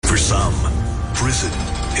some, prison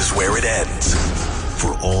is where it ends.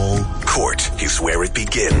 For all, court is where it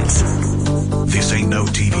begins. This ain't no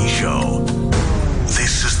TV show.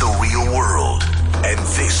 This is the real world. And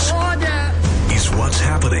this is what's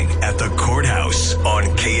happening at the courthouse on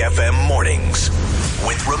KFM Mornings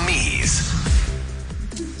with Ramiz.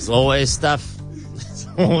 There's always stuff. There's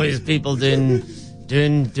always people doing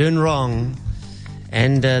wrong.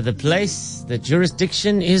 And the place, the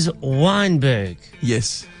jurisdiction is Wynberg.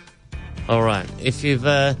 Yes. All right. If you've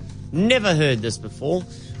never heard this before,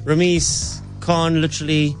 Ramiz Khan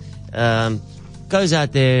literally goes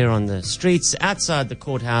out there on the streets outside the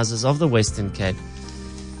courthouses of the Western Cape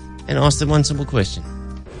and asks them one simple question.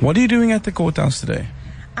 What are you doing at the courthouse today?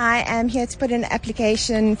 I am here to put in an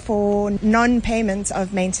application for non-payment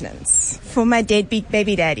of maintenance for my deadbeat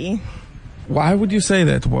baby daddy. Why would you say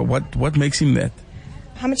that? What makes him that?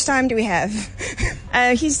 How much time do we have?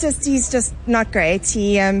 He's just not great.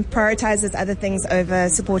 He prioritizes other things over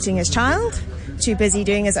supporting his child. Too busy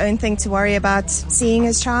doing his own thing to worry about seeing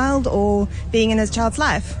his child or being in his child's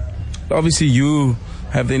life. Obviously, you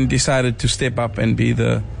have then decided to step up and be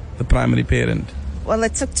the primary parent. Well,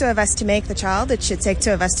 it took two of us to make the child. It should take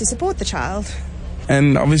two of us to support the child.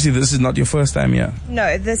 And obviously, this is not your first time here. No,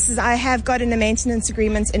 I have gotten a maintenance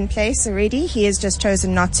agreement in place already. He has just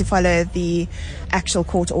chosen not to follow the actual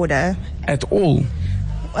court order. At all?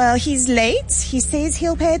 Well, he's late. He says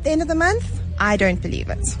he'll pay at the end of the month. I don't believe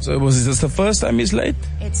it. So was this the first time he's late?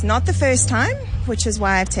 It's not the first time, which is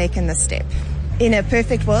why I've taken this step. In a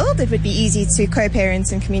perfect world, it would be easy to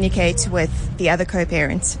co-parent and communicate with the other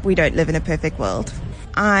co-parent. We don't live in a perfect world.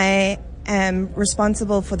 I am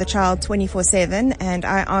responsible for the child 24/7 and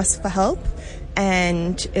I ask for help,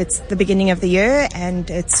 and it's the beginning of the year and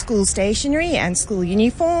it's school stationery and school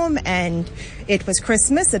uniform and it was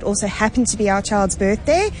Christmas. It also happened to be our child's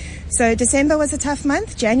birthday. So December was a tough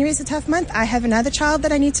month. January is a tough month. I have another child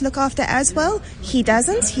that I need to look after as well. He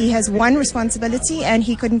doesn't. He has one responsibility and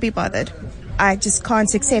he couldn't be bothered. I just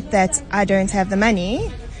can't accept that I don't have the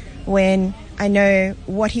money when I know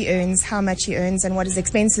what he earns, how much he earns, and what his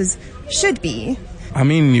expenses should be. I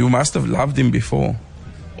mean, you must have loved him before.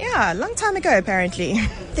 Yeah, a long time ago, apparently.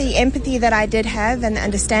 The empathy that I did have and the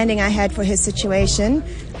understanding I had for his situation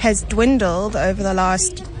has dwindled over the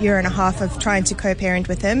last year and a half of trying to co-parent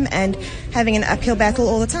with him and having an uphill battle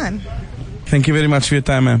all the time. Thank you very much for your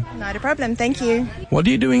time, ma'am. Not a problem, thank you. What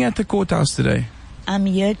are you doing at the courthouse today? I'm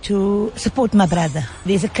here to support my brother.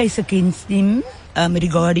 There's a case against him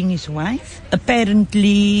regarding his wife.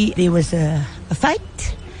 Apparently, there was a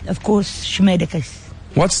fight. Of course, she made a case.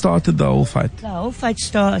 What started the whole fight? The whole fight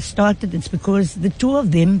started, it's because the two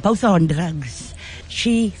of them both are on drugs.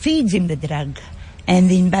 She feeds him the drug.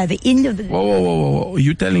 And then by the end of the... Whoa.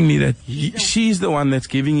 You're telling me that she's the one that's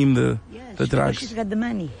giving him the drugs? She's got the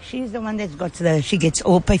money. She's the one that's got she gets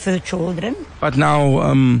all pay for the children. But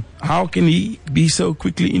now, how can he be so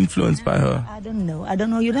quickly influenced by her? I don't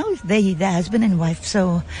know. You know, they're husband and wife,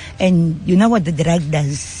 so... And you know what the drug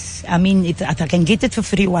does. I mean, if I can get it for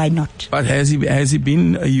free, why not? But has he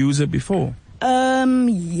been a user before?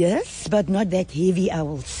 Yes, but not that heavy, I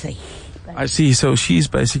will say. I see. So she's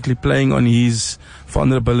basically playing on his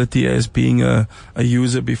vulnerability as being a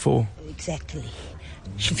user before. Exactly.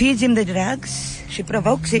 She feeds him the drugs, she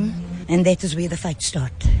provokes him, and that is where the fight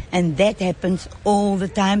starts. And that happens all the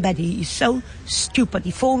time, but he is so stupid.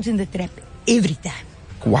 He falls in the trap every time.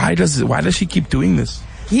 Why does she keep doing this?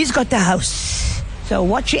 He's got the house. So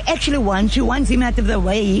what she actually wants, she wants him out of the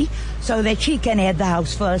way so that she can have the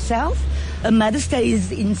house for herself. Her mother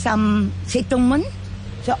stays in some settlement.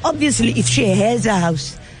 So obviously if she has a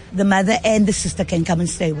house, the mother and the sister can come and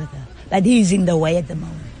stay with her. But he's in the way at the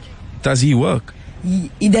moment. Does he work?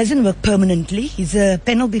 He doesn't work permanently. He's a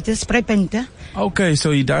panel beater, spray painter. Okay,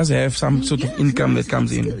 so he does have some sort of income that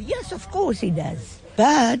comes in. Yes, of course he does.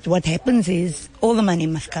 But what happens is all the money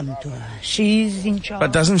must come to her. She's in charge.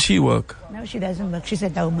 But doesn't she work? No, she doesn't work. She's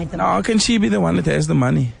at home at the No, moment. how can she be the one that has the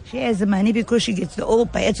money? She has the money because she gets the all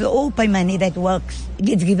pay. It's the all pay money that works. It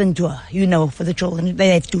gets given to her, you know, for the children. They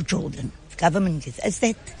have 2 children. Government gives. It's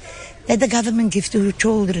that the government gives to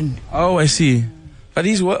children. Oh, I see. But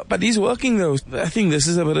he's working though. I think this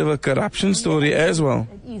is a bit of a corruption story as well.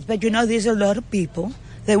 It is, but you know, there's a lot of people.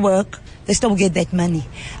 They work, they still get that money.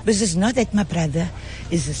 Because it's not that my brother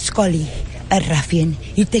is a scully, a ruffian.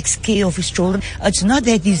 He takes care of his children. It's not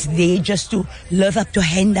that he's there just to live up to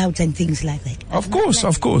handouts and things like that. Of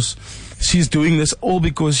course. She's doing this all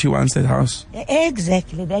because she wants that house.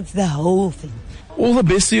 Exactly, that's the whole thing. All the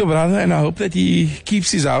best to your brother, and I hope that he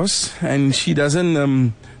keeps his house and she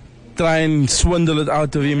doesn't try and swindle it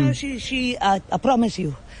out of him. No, I promise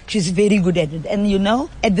you, She's very good at it. And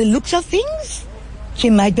at the looks of things, she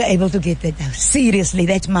might be able to get that house. Seriously,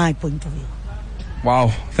 that's my point of view.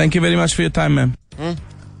 Wow. Thank you very much for your time, ma'am.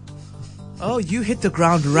 Oh, you hit the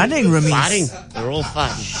ground running, Ramesh. Fighting. They're all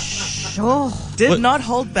fighting. Did not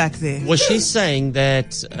hold back there. Was she saying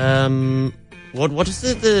that? What is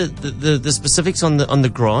the specifics on the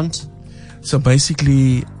grant? So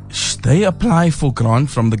basically, they apply for grant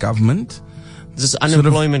from the government. This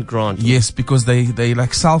unemployment grant. Yes, because they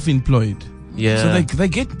like self-employed. Yeah. So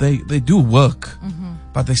they do work,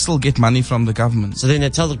 but they still get money from the government. So then they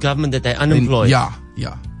tell the government that they're unemployed. Yeah.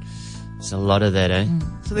 It's a lot of that, eh?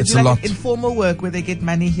 So they It's do a like lot. informal work where they get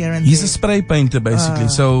money here and He's there. a spray painter basically,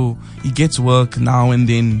 so he gets work now and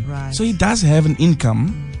then. Right. So he does have an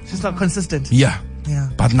income. It's just not consistent. Yeah. Yeah.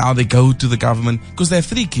 But now they go to the government because they have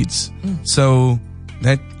 3 kids. So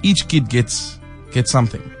that each kid gets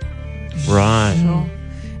something. Right. Sure.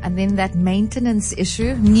 And then that maintenance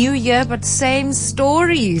issue. New year, but same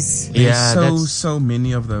stories. Yeah, There's so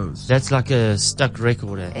many of those. that's like a stuck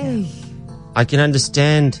record, eh? Hey. I can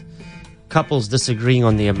understand couples disagreeing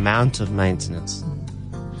on the amount of maintenance,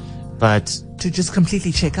 but To just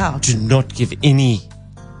completely check out. do not give any.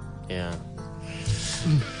 Yeah.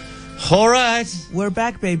 All right. We're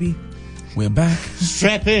back, baby. We're back.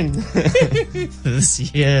 Strap in. This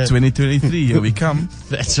year. 2023, here we come.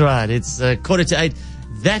 That's right. It's 7:45.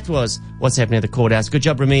 That was what's happening at the courthouse. Good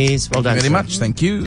job, Ramesh. Well done. Very sir. much. Thank you.